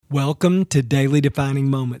Welcome to Daily Defining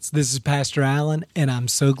Moments. This is Pastor Allen, and I'm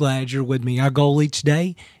so glad you're with me. Our goal each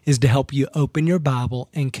day is to help you open your Bible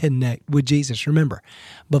and connect with Jesus. Remember,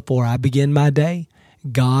 before I begin my day,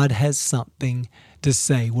 God has something to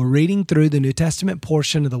say. We're reading through the New Testament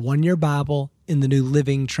portion of the One-Year Bible in the New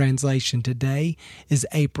Living Translation. Today is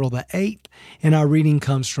April the 8th, and our reading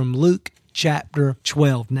comes from Luke chapter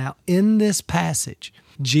 12. Now, in this passage,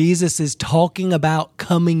 Jesus is talking about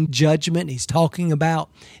coming judgment. He's talking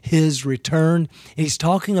about his return. He's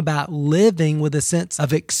talking about living with a sense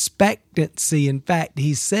of expectancy. In fact,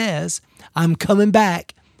 he says, I'm coming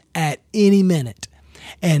back at any minute.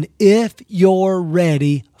 And if you're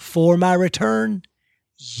ready for my return,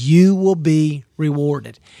 you will be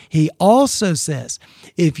rewarded. He also says,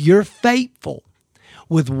 if you're faithful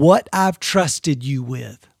with what I've trusted you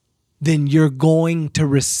with, then you're going to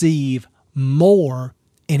receive more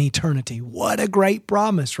in eternity. What a great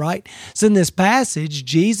promise, right? So in this passage,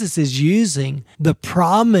 Jesus is using the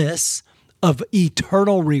promise of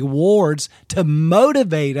eternal rewards to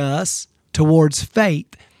motivate us towards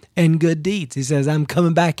faith and good deeds. He says, I'm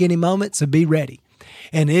coming back any moment, so be ready.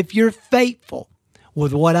 And if you're faithful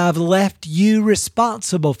with what I've left you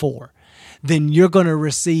responsible for, then you're going to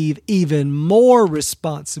receive even more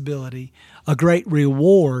responsibility, a great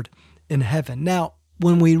reward in heaven. Now,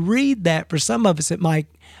 when we read that, for some of us, it might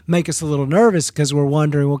make us a little nervous because we're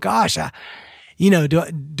wondering, well, gosh,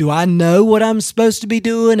 do I know what I'm supposed to be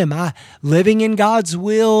doing? Am I living in God's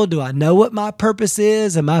will? Do I know what my purpose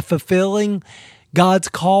is? Am I fulfilling God's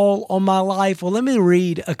call on my life? Well, let me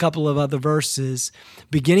read a couple of other verses,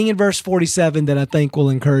 beginning in verse 47 that I think will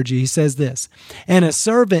encourage you. He says this, and a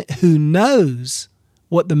servant who knows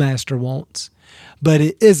what the master wants, but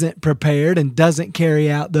it isn't prepared and doesn't carry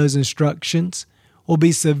out those instructions will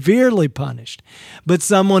be severely punished. But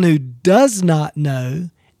someone who does not know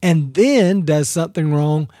and then does something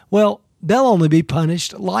wrong, well, they'll only be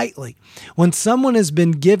punished lightly. When someone has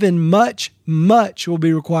been given much, much will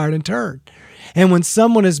be required in turn. And when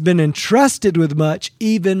someone has been entrusted with much,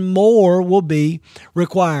 even more will be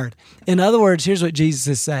required. In other words, here's what Jesus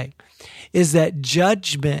is saying, is that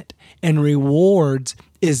judgment and rewards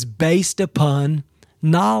is based upon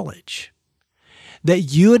knowledge. That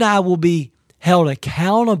you and I will be held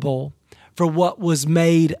accountable for what was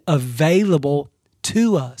made available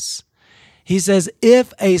to us. He says,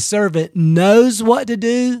 if a servant knows what to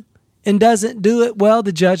do and doesn't do it, well,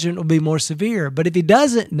 the judgment will be more severe. But if he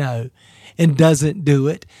doesn't know and doesn't do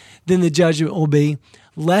it, then the judgment will be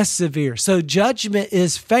less severe. So judgment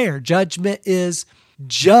is fair. Judgment is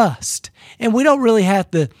just. And we don't really have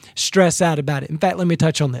to stress out about it. In fact, let me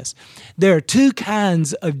touch on this. There are two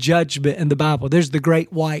kinds of judgment in the Bible. There's the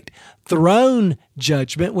great white throne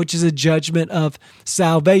judgment, which is a judgment of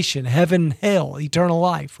salvation, heaven, hell, eternal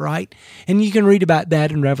life, right? And you can read about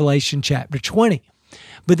that in Revelation chapter 20.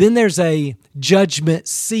 But then there's a judgment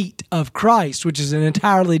seat of Christ, which is an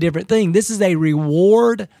entirely different thing. This is a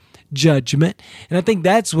reward judgment. And I think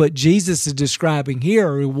that's what Jesus is describing here,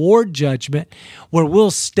 a reward judgment where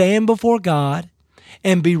we'll stand before God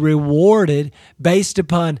and be rewarded based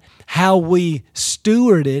upon how we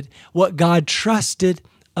stewarded what God trusted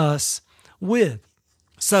us with.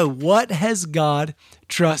 So what has God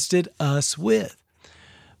trusted us with?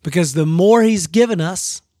 Because the more He's given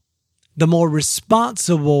us, the more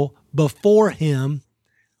responsible before Him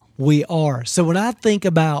we are. So when I think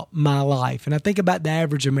about my life and I think about the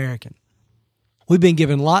average American, we've been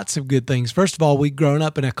given lots of good things. First of all, we've grown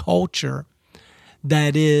up in a culture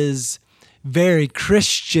that is very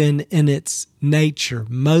Christian in its nature.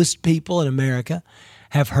 Most people in America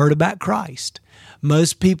have heard about Christ.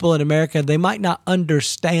 Most people in America, they might not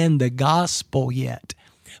understand the gospel yet,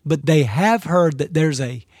 but they have heard that there's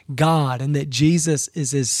a God and that Jesus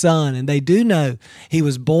is His Son. And they do know He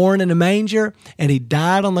was born in a manger and He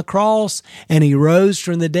died on the cross and He rose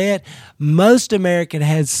from the dead. Most American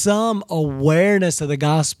has some awareness of the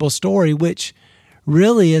gospel story, which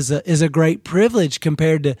really is a great privilege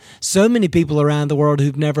compared to so many people around the world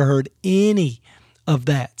who've never heard any of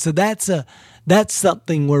that. So that's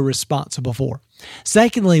something we're responsible for.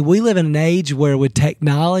 Secondly, we live in an age where with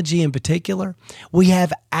technology in particular, we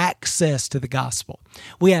have access to the gospel.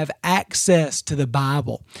 We have access to the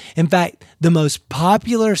Bible. In fact, the most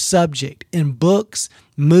popular subject in books,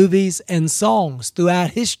 movies, and songs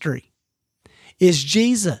throughout history is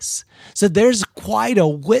Jesus. So there's quite a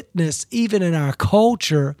witness even in our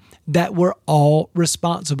culture that we're all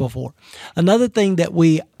responsible for. Another thing that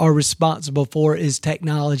we are responsible for is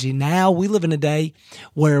technology. Now we live in a day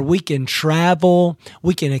where we can travel,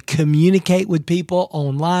 we can communicate with people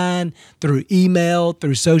online, through email,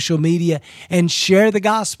 through social media, and share the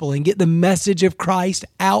gospel and get the message of Christ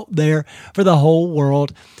out there for the whole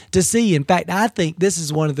world to see. In fact, I think this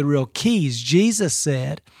is one of the real keys. Jesus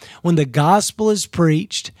said, when the gospel is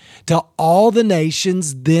preached to all the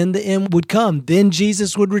nations, then the end would come. Then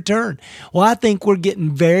Jesus would return. Well, I think we're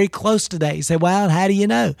getting very close to that. You say, well, how do you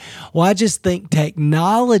know? Well, I just think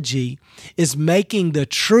technology is making the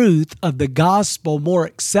truth of the gospel more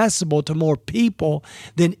accessible to more people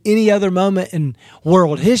than any other moment in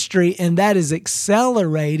world history, and that is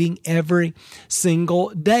accelerating every single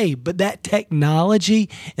day. But that technology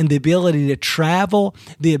and the ability to travel,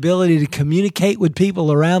 the ability to communicate with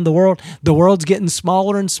people around the world's getting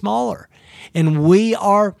smaller and smaller. And we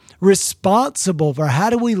are responsible for how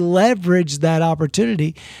do we leverage that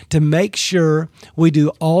opportunity to make sure we do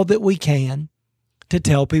all that we can to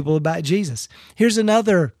tell people about Jesus. Here's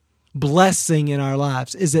another blessing in our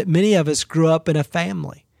lives is that many of us grew up in a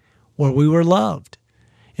family where we were loved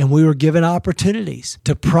and we were given opportunities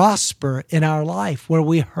to prosper in our life, where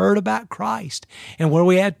we heard about Christ and where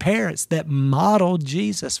we had parents that modeled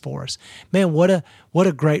Jesus for us. Man, what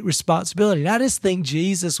a great responsibility. And I just think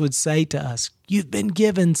Jesus would say to us, you've been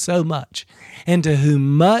given so much, and to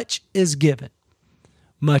whom much is given,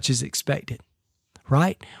 much is expected.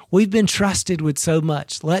 Right? We've been trusted with so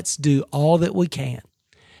much. Let's do all that we can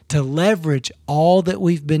to leverage all that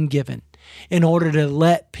we've been given in order to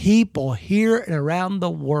let people here and around the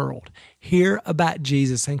world hear about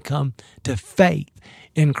Jesus and come to faith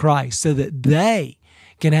in Christ so that they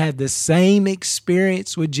can have the same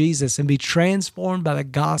experience with Jesus and be transformed by the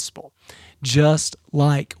gospel just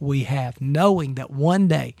like we have, knowing that one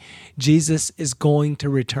day Jesus is going to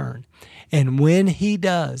return. And when he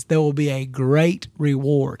does, there will be a great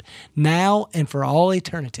reward now and for all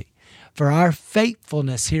eternity for our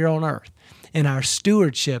faithfulness here on earth and our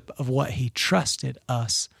stewardship of what he trusted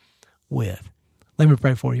us with. Let me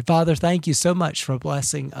pray for you. Father, thank you so much for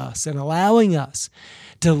blessing us and allowing us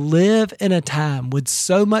to live in a time with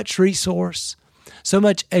so much resource, so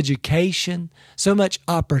much education, so much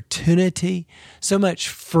opportunity, so much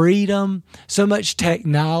freedom, so much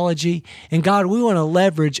technology. And God, we want to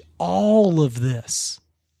leverage all of this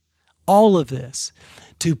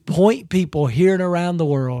to point people here and around the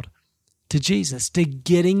world to Jesus, to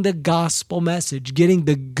getting the gospel message, getting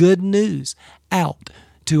the good news out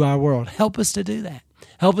to our world. Help us to do that.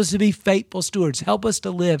 Help us to be faithful stewards. Help us to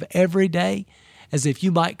live every day as if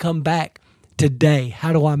you might come back today.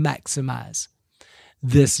 How do I maximize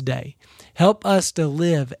this day? Help us to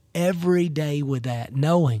live every day with that,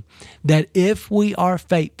 knowing that if we are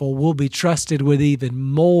faithful, we'll be trusted with even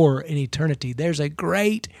more in eternity. There's a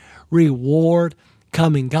great reward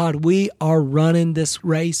coming. God, we are running this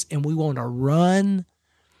race and we want to run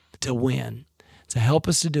to win. So help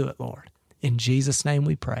us to do it, Lord. In Jesus' name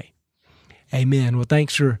we pray. Amen. Well,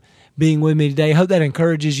 thanks for being with me today. I hope that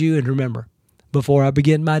encourages you. And remember, before I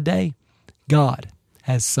begin my day, God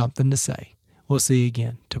has something to say. We'll see you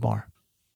again tomorrow.